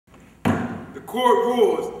court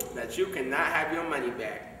rules that you cannot have your money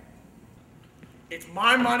back. It's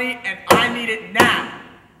my money and I need it now.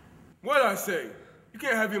 What'd I say? You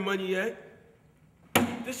can't have your money yet.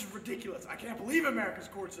 This is ridiculous. I can't believe America's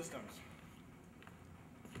court systems.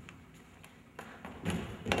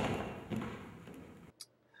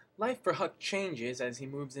 Life for Huck changes as he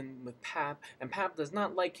moves in with Pap, and Pap does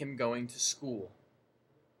not like him going to school.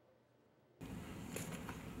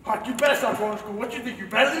 Huck, you better stop going to school. What, you think you're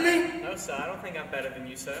better than me? No, sir, I don't think I'm better than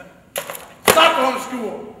you, sir. Stop going to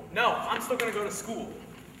school. No, I'm still gonna go to school.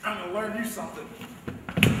 I'm gonna learn you something.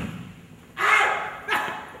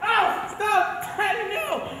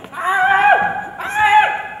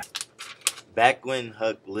 Back when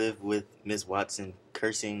Huck lived with Miss Watson,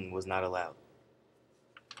 cursing was not allowed.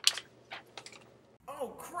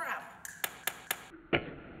 Oh, crap.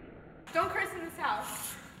 Don't curse in this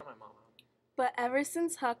house. But ever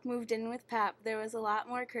since Huck moved in with Pap, there was a lot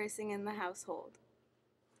more cursing in the household.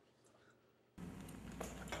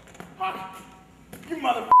 Huck, you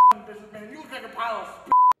motherfucking businessman. You look like a pile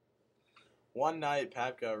of One night,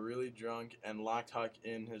 Pap got really drunk and locked Huck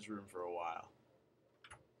in his room for a while.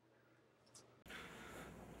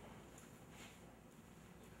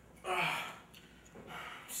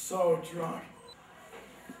 So drunk.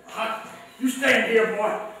 Huck, you stay in here,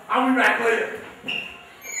 boy. I'll be back later.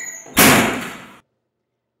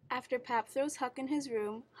 After Pap throws Huck in his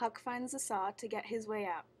room, Huck finds a saw to get his way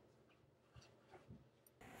out.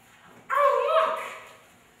 Oh,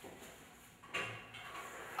 look!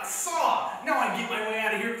 A saw! Now I can get my way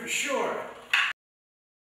out of here for sure.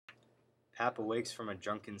 Pap awakes from a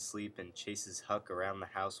drunken sleep and chases Huck around the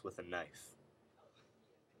house with a knife.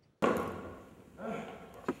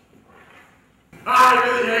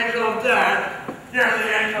 You're the angel of death! You're the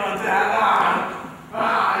angel of death!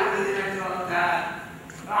 You're the angel of death!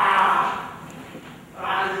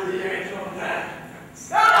 You're the angel of death!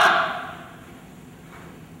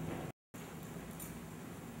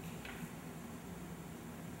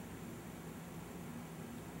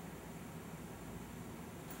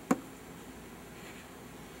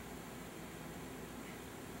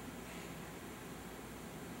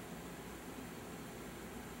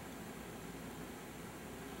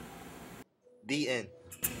 The end.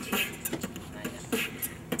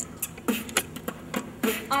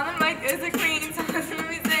 On the mic is a queen, so listen to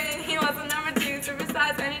me saying he was a number 2,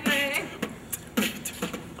 superstars anything.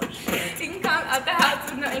 He can come out the house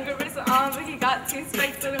with no anger whistle on, but he got 2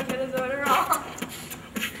 spikes so don't get his order wrong.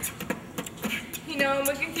 You know I'm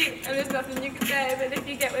looking cute, and there's nothing you can say, but if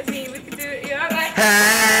you get with me, we can do it your way.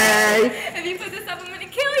 Hey! If you put this up, I'm gonna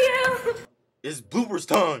kill you! It's bloopers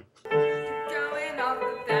time! Going off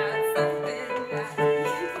with that something that...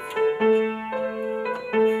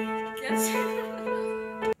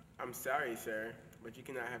 I'm sorry, sir, but you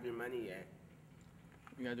cannot have your money yet.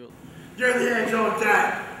 You gotta do it. You're the angel of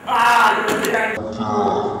death! You're the angel of death!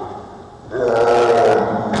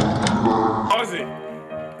 Pause it.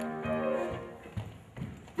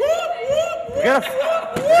 We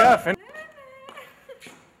gotta finish.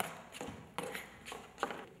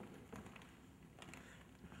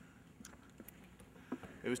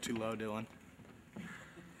 It was too low, Dylan.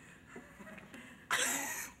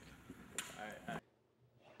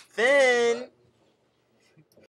 Finn!